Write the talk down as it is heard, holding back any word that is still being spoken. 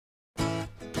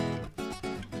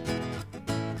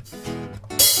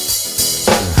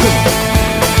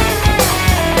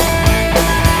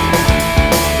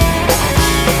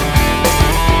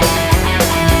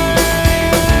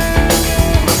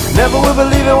never will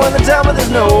believe it when they tell me there's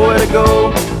nowhere to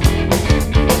go.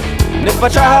 And if I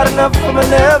try hard enough, I'll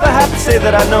never have to say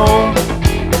that I know.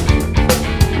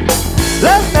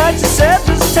 Last night she said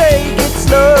just take it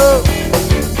slow.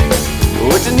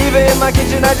 With Geneva in my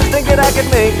kitchen, I just think that I could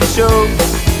make the show.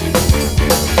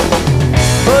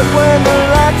 But when the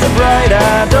lights are bright,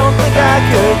 I don't think I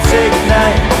could say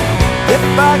goodnight. If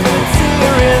I could see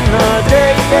her in the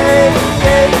day,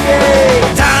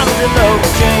 time is in love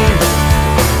with change.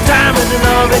 Time is in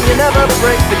love and you never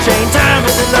break the chain. Time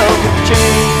is in love with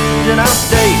change, and I'll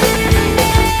stay.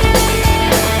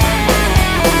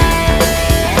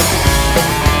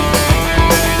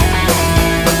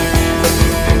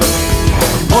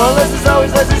 More or less is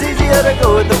always less, it's easier to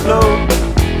go with the flow.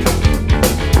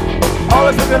 All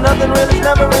this work or nothing really, it's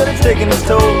never really taking its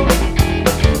toll.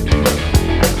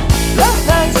 Last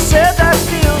night she said that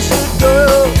deal should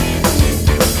go.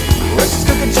 When she's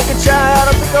cooking chicken chai, I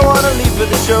don't think I wanna leave for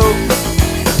the show.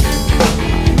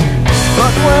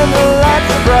 But when the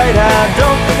lights are bright, I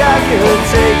don't think I could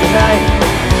say goodnight.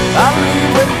 I'll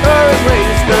leave with her and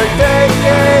race the day.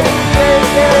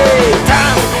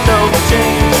 Time is in love with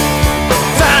change.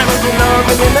 Time is in love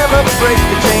and you never break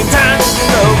the chain. Time is in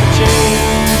love with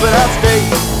change, but I'll stay.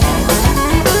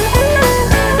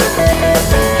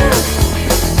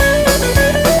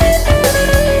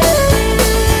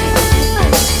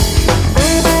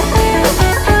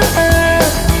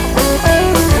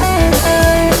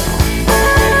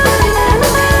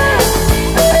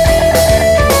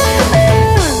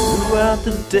 Throughout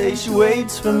the day she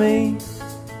waits for me,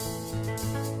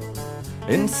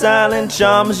 in silent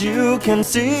charm as you can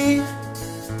see.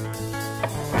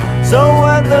 So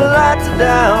when the lights are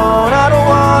down, I don't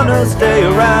wanna stay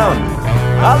around.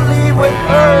 I'll leave with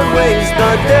her and waste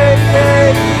the day.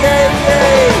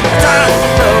 Time is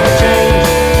in love with change.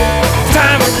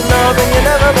 Time is in love and you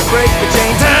never break the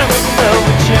chain. Time is in love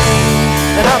with change,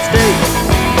 and I'll stay.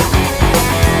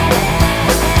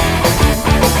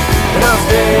 And I'll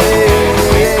stay.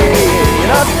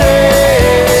 And I'll stay.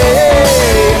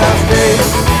 And I'll stay. I'll stay.